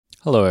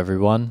Hello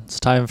everyone, it's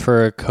time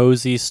for a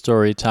cozy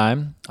story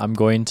time. I'm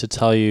going to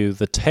tell you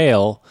the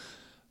tale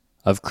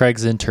of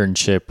Craig's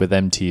internship with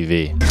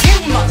MTV.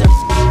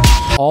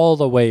 All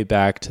the way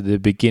back to the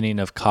beginning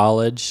of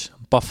college,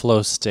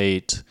 Buffalo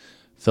State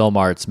Film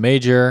Arts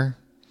major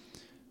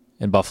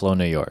in Buffalo,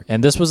 New York.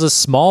 And this was a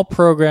small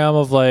program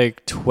of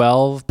like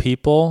 12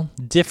 people,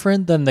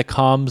 different than the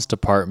comms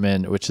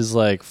department, which is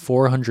like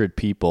 400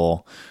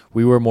 people.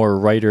 We were more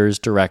writers,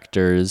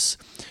 directors.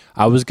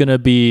 I was going to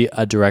be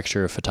a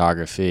director of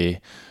photography. I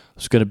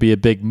was going to be a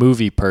big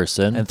movie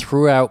person. And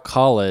throughout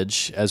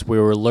college, as we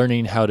were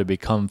learning how to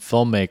become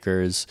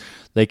filmmakers,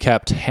 they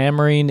kept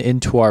hammering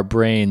into our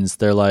brains.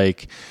 They're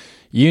like,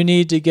 you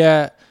need to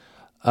get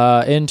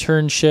an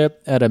internship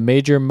at a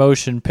major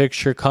motion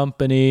picture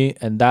company,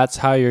 and that's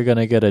how you're going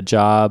to get a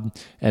job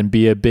and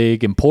be a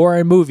big,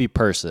 important movie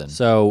person.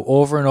 So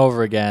over and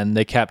over again,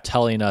 they kept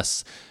telling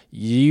us,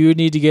 you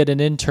need to get an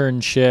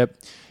internship.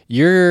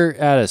 You're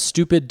at a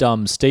stupid,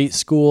 dumb state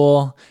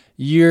school.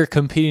 You're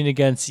competing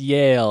against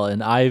Yale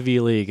and Ivy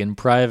League and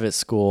private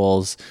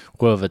schools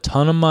who have a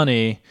ton of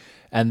money,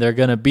 and they're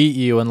going to beat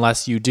you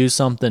unless you do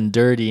something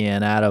dirty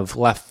and out of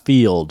left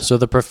field. So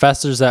the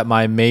professors at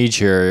my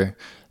major,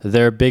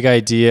 their big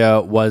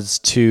idea was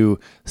to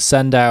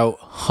send out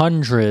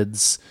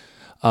hundreds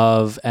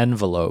of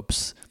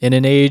envelopes. In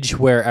an age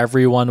where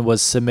everyone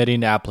was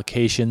submitting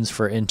applications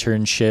for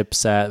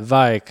internships at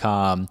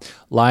Viacom,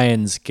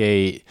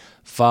 Lionsgate,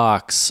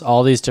 Fox,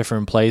 all these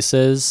different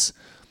places,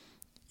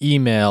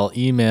 email,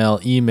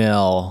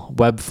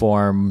 web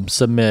form,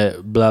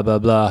 submit, blah, blah,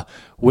 blah.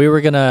 We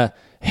were going to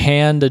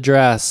hand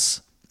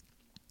address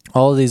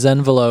all of these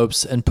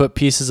envelopes and put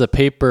pieces of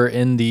paper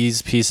in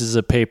these pieces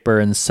of paper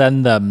and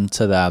send them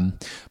to them.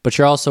 But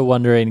you're also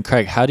wondering,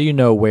 Craig, how do you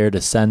know where to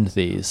send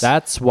these?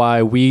 That's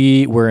why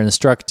we were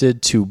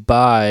instructed to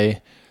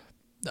buy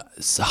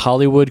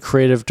Hollywood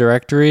Creative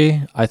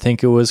Directory, I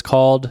think it was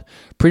called,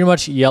 pretty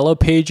much yellow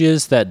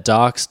pages that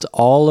doxed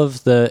all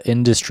of the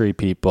industry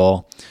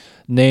people,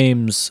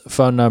 names,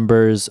 phone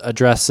numbers,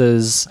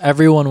 addresses.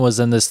 Everyone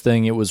was in this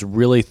thing. It was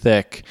really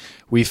thick.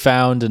 We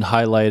found and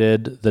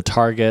highlighted the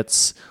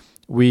targets.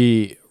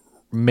 We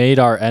made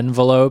our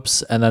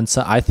envelopes, and then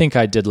I think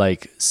I did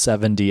like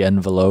 70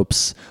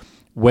 envelopes,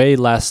 way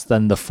less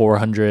than the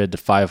 400 to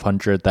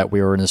 500 that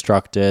we were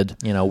instructed.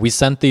 You know, we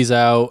sent these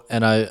out,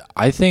 and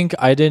I think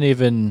I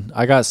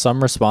got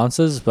some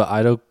responses, but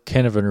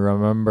can't even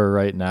remember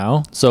right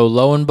now. So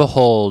lo and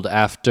behold,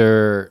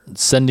 after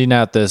sending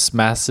out this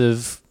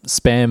massive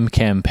spam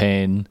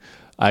campaign,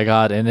 I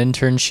got an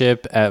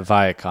internship at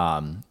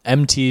Viacom,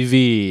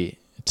 MTV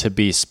to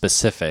be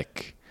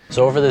specific.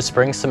 So over the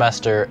spring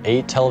semester,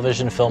 8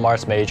 television film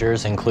arts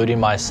majors, including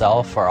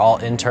myself, are all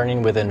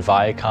interning within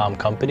Viacom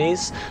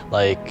companies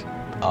like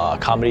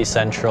Comedy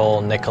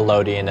Central,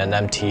 Nickelodeon,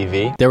 and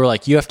MTV. They were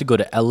like, you have to go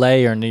to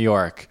LA or New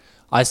York.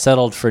 I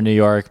settled for New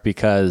York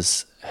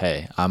because,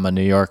 hey, I'm a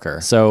New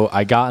Yorker. So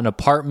I got an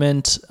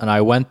apartment and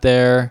I went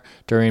there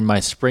during my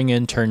spring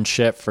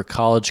internship for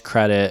college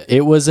credit.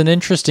 It was an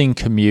interesting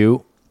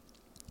commute,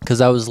 because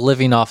I was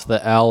living off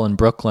the L in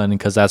Brooklyn,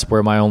 because that's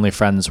where my only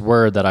friends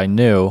were that I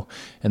knew,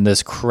 in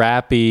this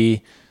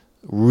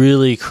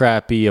really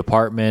crappy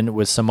apartment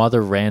with some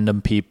other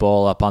random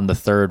people up on the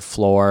 3rd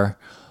floor.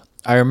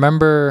 I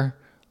remember,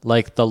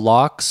 like, the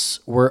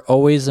locks were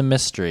always a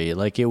mystery.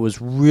 Like, it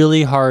was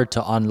really hard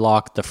to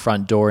unlock the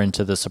front door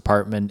into this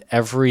apartment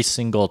every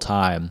single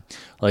time.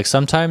 Like,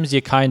 sometimes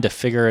you kind of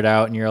figure it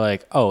out and you're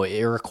like, oh,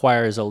 it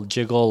requires a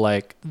jiggle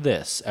like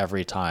this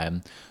every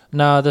time.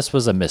 No, this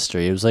was a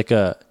mystery. It was like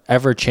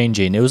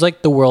ever-changing. It was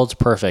like the world's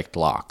perfect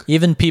lock.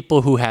 Even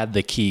people who had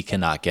the key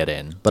cannot get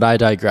in. But I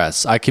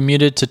digress. I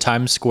commuted to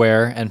Times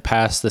Square and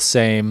passed the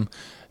same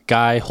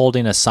guy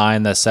holding a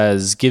sign that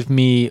says, give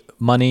me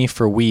money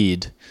for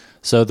weed.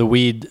 So the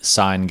weed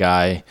sign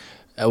guy,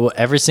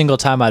 every single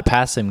time I'd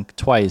pass him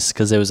twice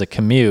because it was a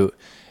commute,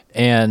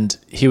 and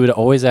he would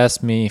always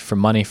ask me for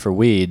money for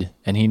weed,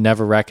 and he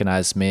never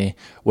recognized me,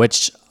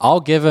 which I'll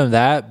give him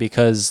that,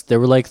 because there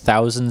were like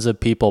thousands of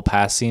people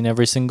passing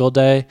every single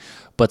day.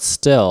 But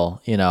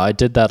still, you know, I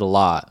did that a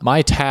lot.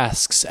 My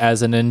tasks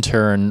as an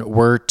intern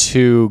were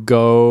to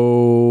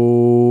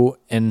go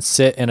and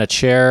sit in a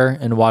chair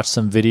and watch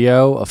some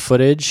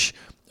footage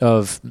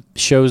of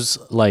shows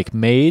like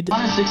Made. I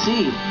want to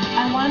succeed.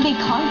 I want to be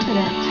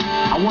confident.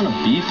 I want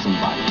to be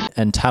somebody.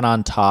 And 10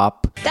 on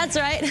Top. That's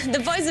right. The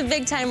boys of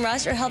Big Time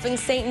Rush are helping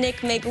St.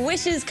 Nick make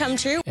wishes come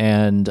true.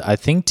 And I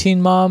think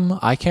Teen Mom,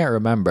 I can't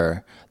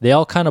remember. They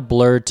all kind of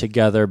blurred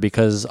together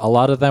because a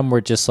lot of them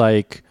were just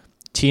like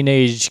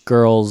teenage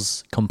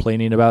girls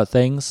complaining about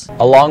things.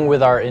 Along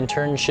with our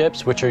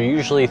internships, which are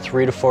usually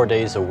 3 to 4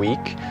 days a week,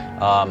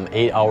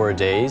 8-hour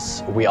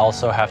days, we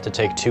also have to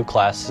take 2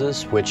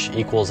 classes, which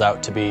equals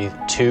out to be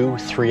 2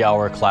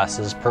 3-hour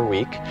classes per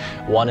week.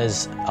 One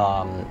is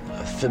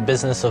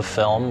Business of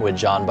Film with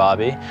John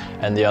Bobby,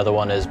 and the other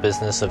one is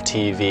Business of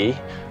TV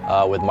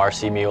with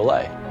Marcy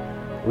Muley.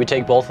 We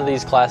take both of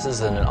these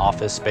classes in an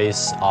office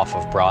space off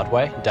of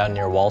Broadway, down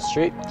near Wall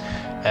Street.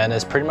 and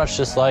it's pretty much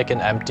just like an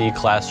empty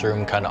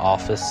classroom kind of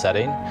office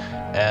setting.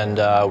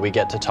 And we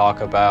get to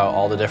talk about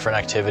all the different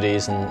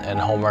activities and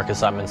homework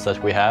assignments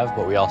that we have,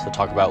 but we also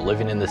talk about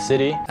living in the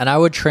city. And I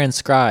would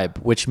transcribe,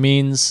 which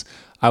means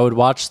I would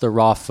watch the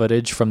raw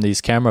footage from these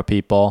camera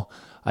people.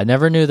 I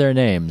never knew their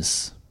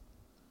names.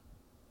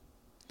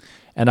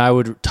 And I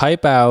would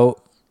type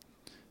out,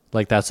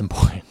 like that's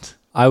important.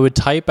 I would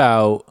type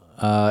out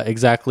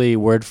exactly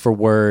word for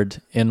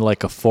word in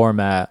like a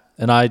format.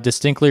 And I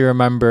distinctly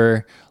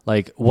remember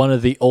like one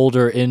of the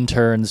older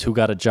interns who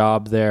got a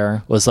job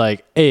there was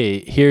like, hey,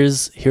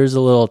 here's a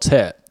little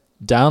tip.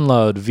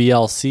 Download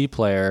VLC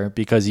player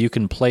because you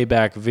can play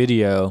back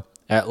video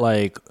at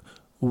like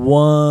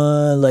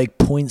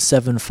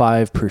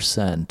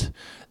 0.75%.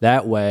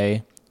 That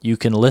way you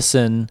can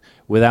listen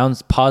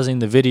without pausing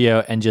the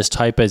video and just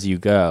type as you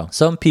go.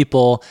 Some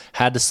people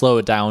had to slow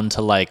it down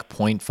to like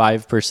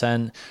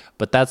 0.5%,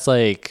 but that's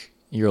like,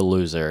 you're a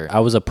loser. I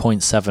was a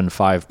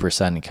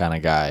 0.75% kind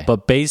of guy.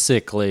 But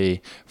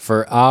basically,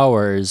 for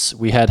hours,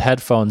 we had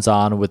headphones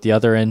on with the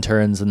other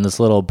interns in this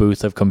little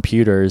booth of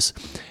computers,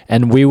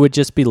 and we would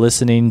just be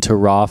listening to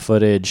raw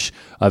footage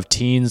of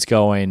teens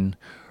going,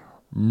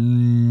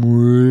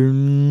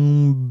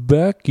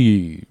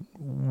 Becky,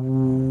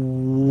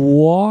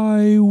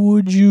 why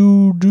would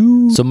you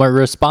do? So my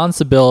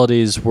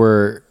responsibilities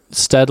were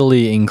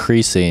steadily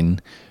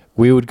increasing.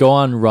 We would go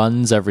on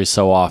runs every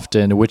so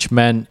often, which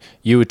meant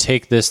you would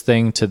take this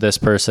thing to this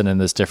person in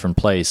this different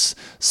place.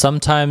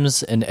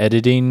 Sometimes an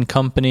editing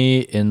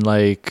company in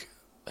like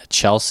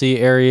Chelsea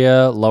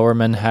area, Lower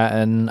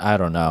Manhattan, I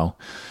don't know.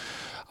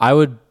 I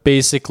would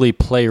basically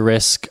play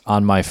Risk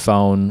on my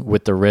phone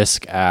with the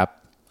Risk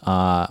app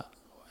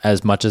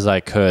as much as I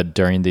could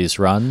during these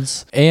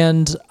runs.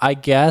 And I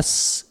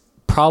guess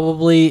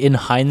probably in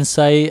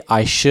hindsight,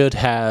 I should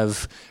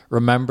have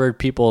remembered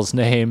people's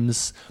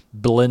names,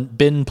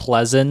 been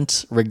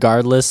pleasant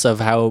regardless of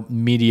how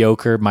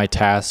mediocre my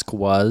task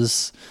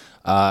was,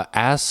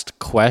 asked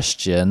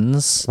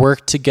questions,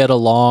 worked to get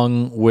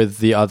along with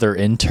the other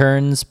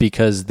interns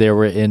because they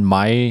were in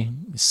my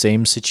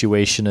same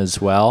situation as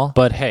well.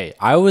 But hey,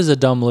 I was a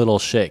dumb little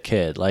shit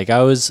kid. Like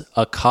I was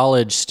a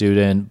college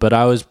student, but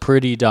I was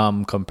pretty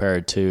dumb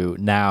compared to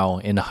now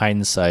in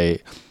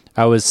hindsight.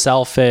 I was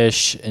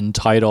selfish,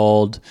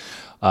 entitled.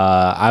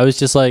 I was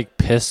just like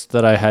pissed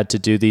that I had to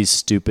do these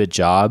stupid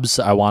jobs.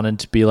 I wanted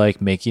to be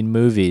like making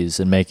movies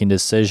and making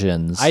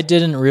decisions. I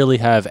didn't really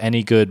have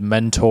any good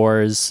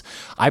mentors.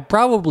 I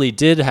probably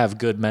did have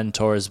good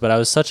mentors, but I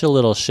was such a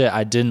little shit.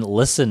 I didn't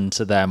listen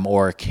to them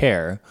or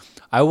care.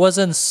 I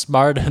wasn't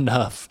smart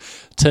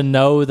enough to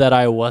know that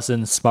I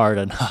wasn't smart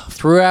enough.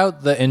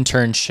 Throughout the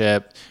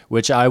internship,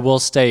 which I will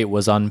state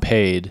was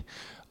unpaid,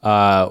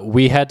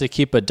 we had to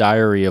keep a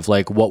diary of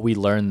like what we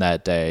learned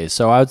that day.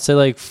 So I would say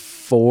like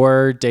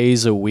 4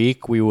 days a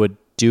week, we would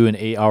do an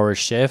 8-hour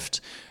shift,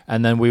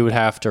 and then we would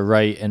have to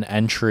write an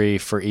entry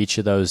for each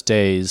of those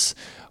days.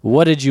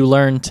 What did you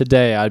learn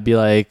today? I'd be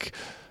like,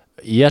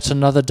 yet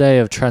another day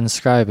of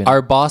transcribing.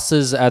 Our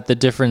bosses at the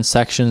different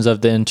sections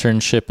of the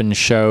internship and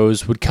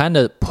shows would kind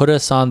of put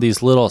us on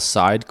these little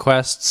side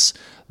quests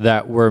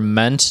that were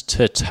meant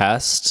to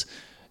test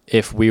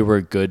if we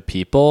were good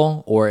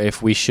people or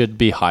if we should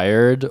be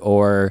hired,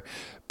 or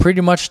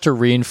pretty much to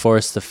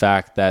reinforce the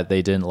fact that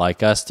they didn't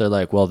like us. They're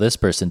like, well, this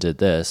person did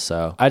this.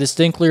 So I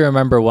distinctly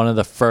remember one of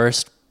the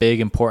first big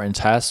important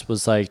tests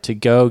was like to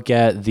go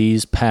get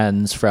these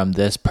pens from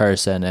this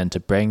person and to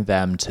bring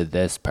them to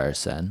this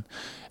person.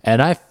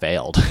 And I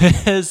failed.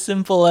 As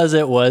simple as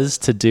it was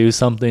to do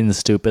something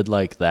stupid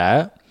like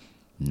that,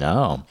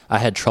 no. I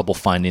had trouble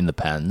finding the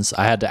pens.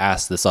 I had to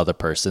ask this other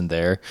person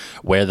there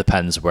where the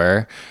pens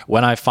were.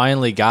 When I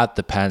finally got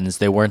the pens,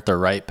 they weren't the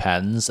right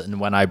pens. And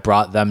when I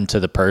brought them to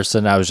the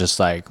person, I was just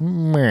like,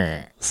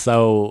 meh.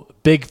 So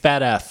big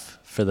fat F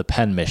for the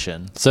pen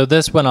mission. So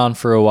this went on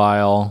for a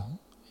while.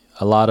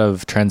 A lot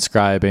of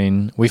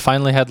transcribing. We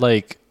finally had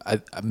like,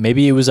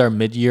 maybe it was our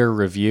mid-year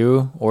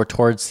review or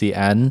towards the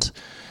end.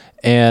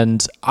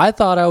 And I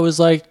thought I was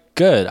like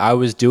good. I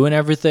was doing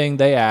everything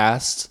they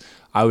asked.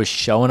 I was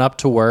showing up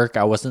to work.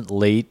 I wasn't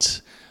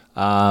late.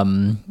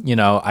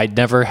 I'd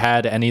never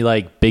had any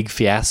like big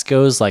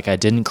fiascos. Like I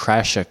didn't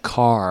crash a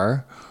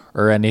car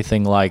or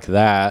anything like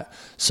that.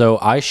 So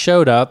I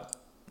showed up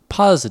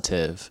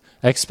positive,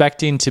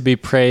 expecting to be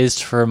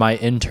praised for my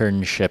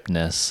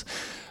internshipness.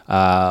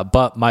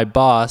 But my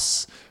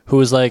boss, who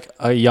was like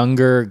a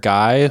younger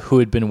guy who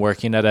had been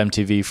working at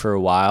MTV for a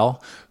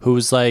while, who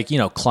was like,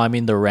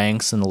 climbing the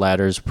ranks and the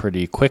ladders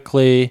pretty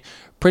quickly,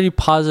 pretty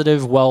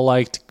positive,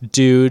 well-liked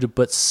dude,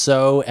 but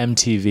so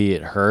MTV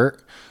it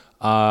hurt.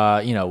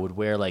 Would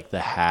wear like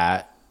the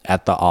hat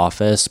at the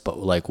office, but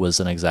like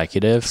was an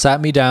executive. Sat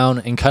me down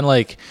and kind of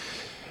like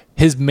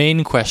his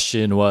main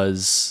question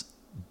was,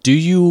 do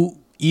you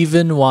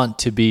even want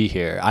to be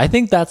here? I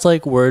think that's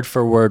like word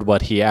for word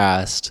what he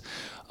asked.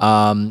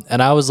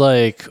 And I was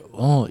like,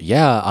 oh,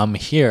 yeah, I'm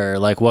here.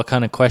 Like, what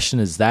kind of question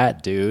is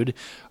that, dude?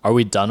 Are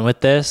we done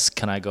with this?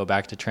 Can I go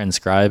back to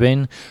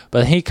transcribing?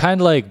 But he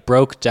kind of like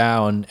broke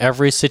down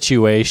every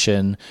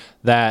situation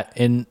that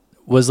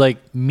was like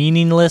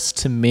meaningless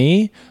to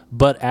me,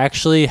 but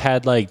actually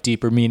had like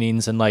deeper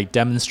meanings, and like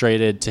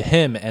demonstrated to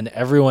him and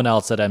everyone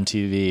else at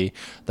MTV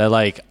that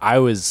like I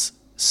was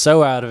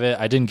so out of it.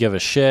 I didn't give a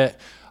shit.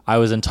 I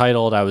was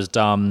entitled. I was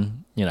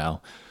dumb,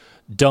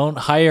 don't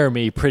hire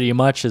me, pretty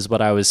much is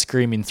what I was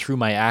screaming through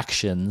my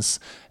actions.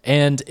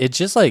 And it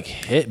just like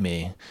hit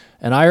me.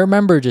 And I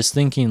remember just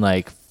thinking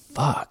like,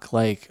 fuck,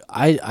 like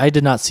I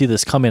did not see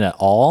this coming at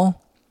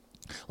all.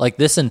 Like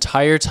this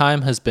entire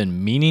time has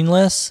been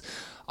meaningless.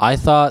 I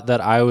thought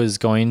that I was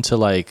going to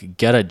like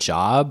get a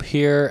job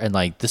here and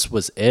like this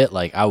was it.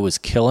 Like I was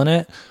killing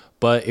it,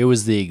 but it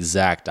was the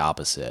exact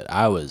opposite.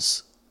 I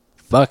was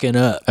fucking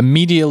up.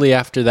 Immediately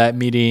after that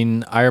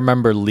meeting, I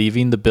remember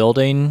leaving the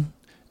building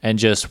and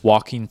just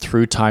walking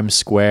through Times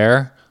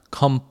Square,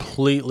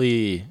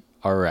 completely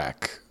a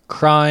wreck,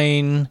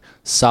 crying,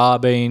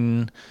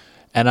 sobbing.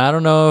 And I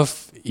don't know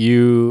if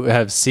you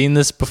have seen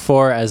this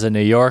before as a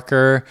New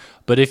Yorker,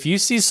 but if you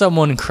see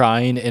someone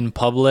crying in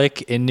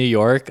public in New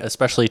York,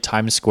 especially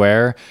Times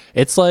Square,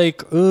 it's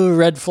like, ooh,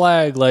 red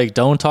flag, like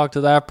don't talk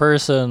to that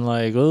person.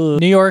 Like, ooh.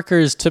 New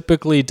Yorkers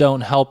typically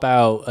don't help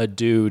out a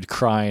dude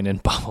crying in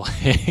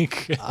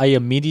public. I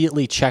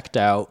immediately checked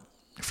out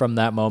from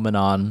that moment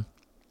on.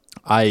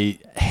 I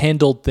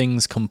handled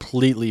things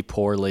completely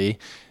poorly.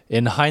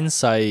 In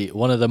hindsight,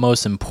 one of the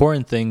most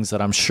important things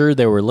that I'm sure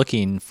they were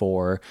looking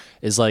for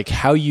is like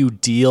how you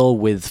deal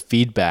with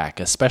feedback,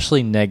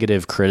 especially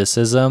negative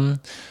criticism.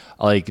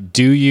 Like,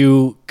 do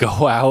you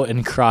go out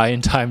and cry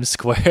in Times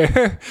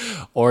Square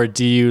or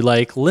do you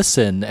like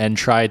listen and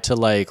try to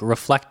like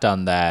reflect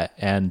on that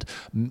and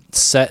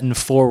set and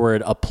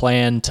forward a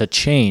plan to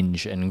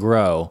change and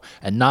grow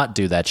and not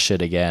do that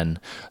shit again?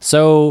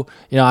 So,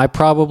 I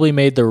probably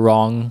made the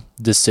wrong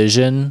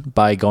decision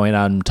by going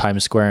out in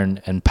Times Square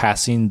and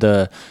passing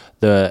the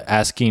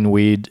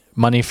asking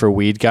money for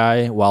weed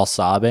guy while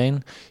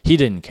sobbing. He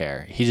didn't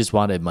care. He just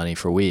wanted money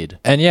for weed.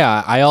 And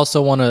yeah, I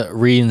also want to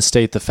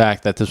reinstate the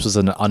fact that this was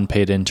an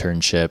unpaid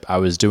internship. I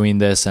was doing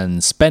this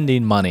and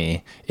spending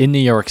money in New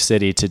York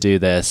City to do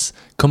this,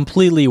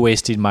 completely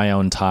wasting my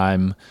own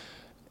time.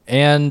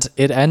 And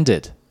it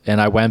ended.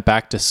 And I went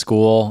back to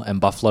school in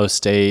Buffalo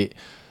State,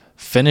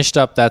 finished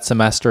up that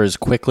semester as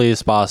quickly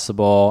as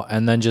possible,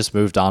 and then just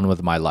moved on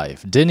with my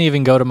life. Didn't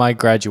even go to my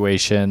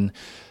graduation.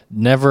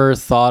 Never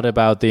thought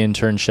about the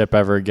internship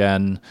ever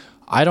again.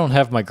 I don't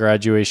have my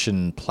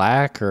graduation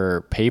plaque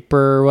or paper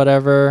or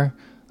whatever.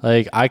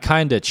 Like, I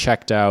kind of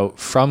checked out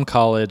from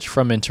college,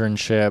 from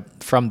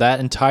internship, from that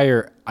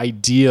entire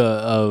idea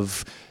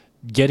of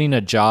getting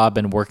a job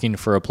and working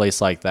for a place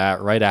like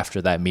that right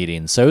after that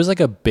meeting. So it was like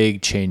a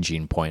big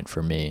changing point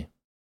for me.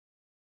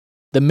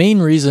 The main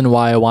reason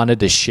why I wanted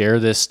to share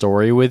this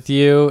story with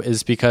you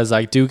is because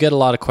I do get a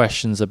lot of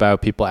questions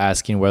about people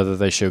asking whether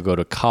they should go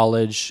to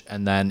college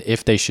and then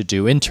if they should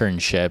do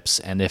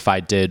internships and if I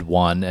did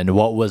one and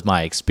what was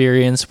my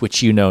experience,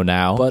 which you know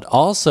now, but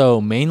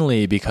also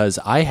mainly because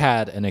I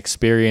had an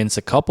experience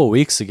a couple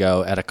weeks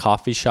ago at a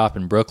coffee shop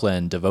in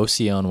Brooklyn,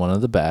 Devoción, one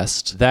of the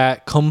best,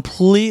 that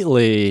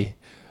completely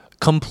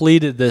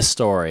completed this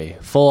story,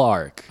 full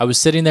arc. I was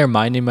sitting there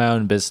minding my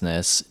own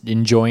business,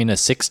 enjoying a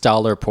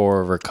 $6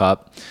 pour over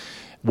cup,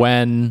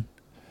 when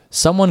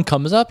someone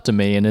comes up to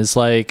me and is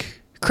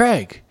like,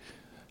 Craig.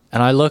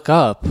 And I look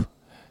up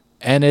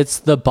and it's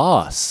the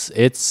boss.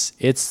 It's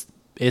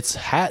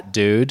Hat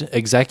Dude,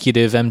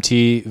 executive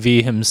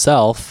MTV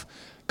himself,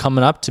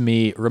 coming up to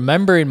me,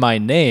 remembering my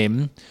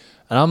name.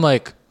 And I'm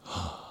like,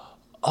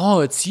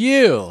 oh, it's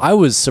you. I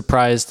was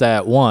surprised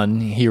that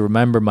one, he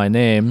remembered my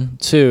name.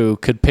 Two,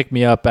 could pick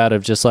me up out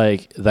of just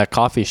like that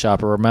coffee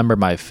shop or remember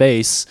my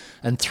face.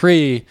 And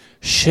three,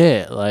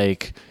 shit,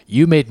 like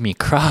you made me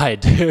cry,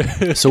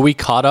 dude. So we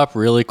caught up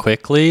really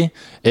quickly.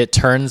 It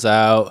turns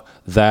out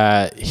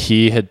that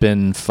he had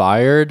been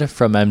fired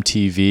from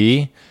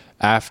MTV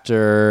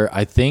after,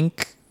 I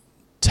think,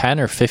 10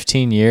 or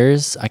 15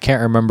 years. I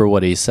can't remember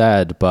what he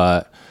said,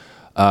 but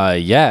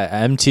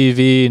yeah,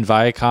 MTV and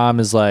Viacom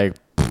is like,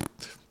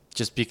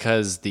 just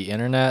because the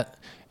internet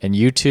and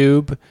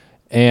YouTube,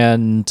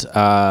 and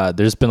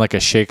there's been like a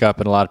shakeup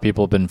and a lot of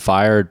people have been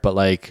fired, but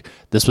like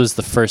this was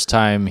the first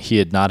time he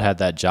had not had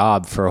that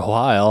job for a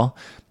while,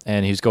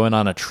 and he was going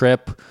on a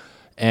trip,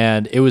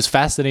 and it was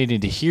fascinating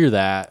to hear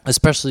that,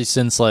 especially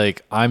since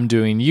like I'm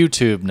doing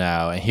YouTube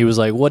now. And he was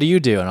like, what do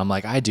you do? And I'm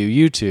like, I do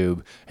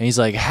YouTube. And he's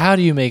like, how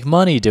do you make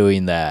money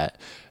doing that?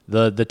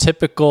 The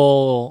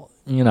typical,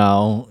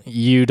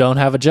 you don't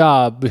have a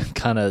job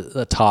kind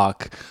of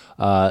talk.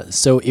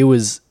 So it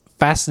was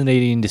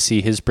fascinating to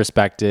see his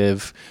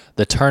perspective,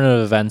 the turn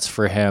of events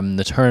for him,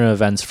 the turn of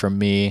events for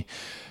me,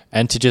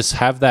 and to just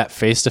have that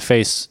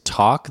face-to-face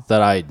talk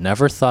that I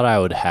never thought I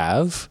would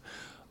have.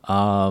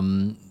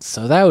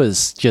 So that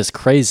was just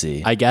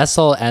crazy. I guess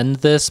I'll end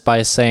this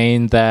by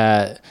saying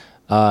that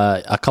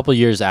A couple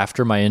years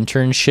after my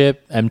internship,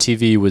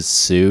 MTV was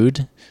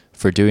sued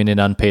for doing an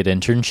unpaid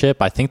internship.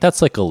 I think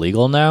that's like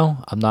illegal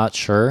now. I'm not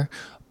sure.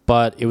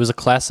 But it was a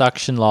class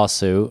action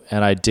lawsuit,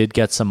 and I did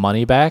get some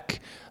money back.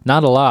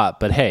 Not a lot,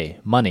 but hey,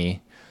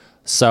 money.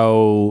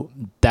 So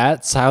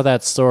that's how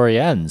that story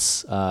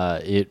ends.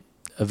 It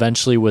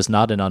eventually was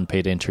not an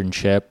unpaid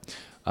internship.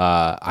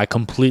 I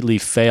completely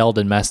failed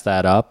and messed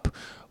that up.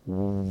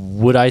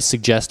 Would I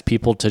suggest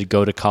people to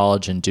go to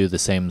college and do the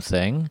same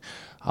thing?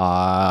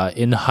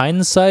 In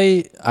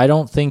hindsight, I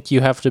don't think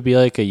you have to be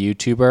like a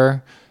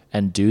YouTuber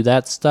and do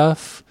that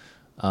stuff.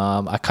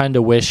 I kind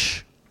of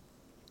wish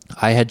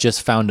I had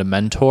just found a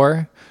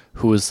mentor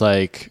who was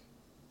like,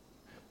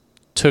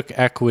 took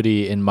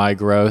equity in my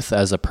growth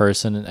as a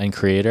person and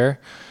creator.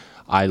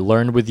 I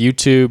learned with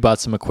YouTube, bought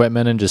some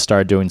equipment, and just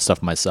started doing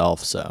stuff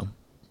myself. So,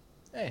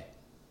 hey,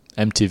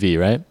 MTV,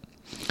 right?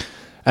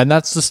 And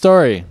that's the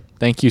story.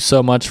 Thank you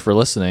so much for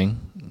listening.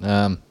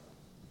 All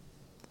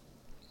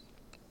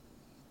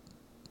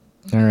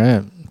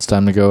right, it's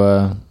time to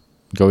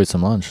go eat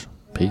some lunch.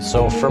 Peace.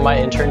 So for my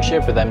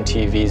internship with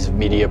MTV's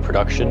media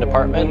production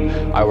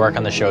department, I work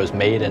on the shows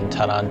Made and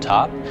 10 on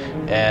Top.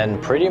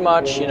 And pretty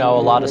much, a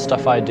lot of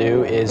stuff I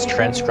do is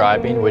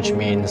transcribing, which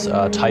means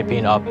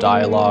typing up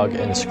dialogue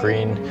and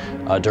screen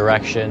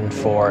direction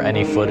for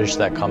any footage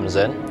that comes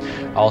in.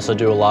 I also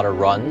do a lot of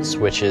runs,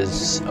 which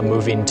is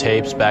moving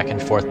tapes back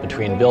and forth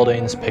between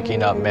buildings,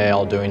 picking up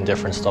mail, doing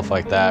different stuff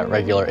like that,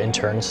 regular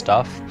intern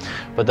stuff.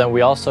 But then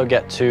we also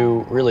get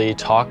to really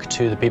talk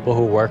to the people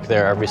who work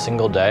there every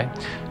single day,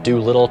 do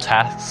little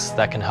tasks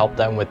that can help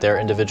them with their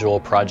individual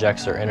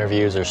projects or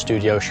interviews or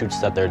studio shoots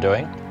that they're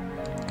doing.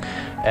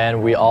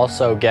 And we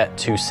also get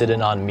to sit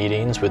in on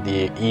meetings with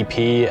the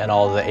EP and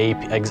all the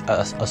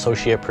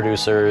associate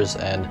producers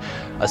and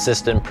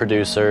assistant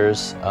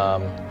producers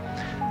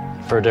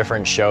for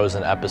different shows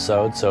and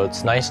episodes. So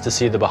it's nice to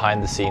see the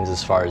behind the scenes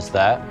as far as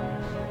that.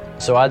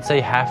 So I'd say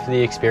half the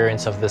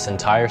experience of this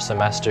entire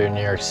semester in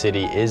New York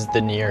City is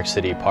the New York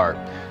City part.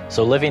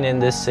 So living in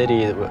this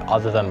city,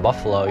 other than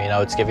Buffalo,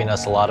 it's giving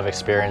us a lot of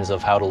experience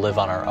of how to live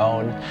on our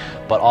own,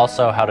 but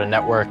also how to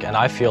network and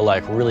I feel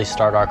like really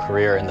start our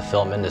career in the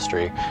film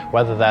industry.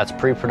 Whether that's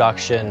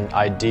pre-production,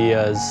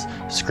 ideas,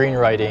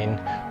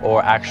 screenwriting,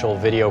 or actual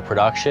video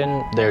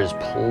production, there's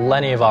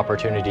plenty of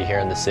opportunity here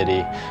in the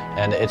city,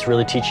 and it's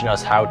really teaching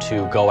us how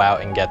to go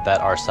out and get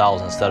that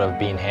ourselves instead of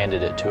being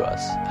handed it to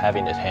us,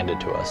 having it handed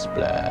to us.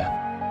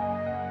 Blah.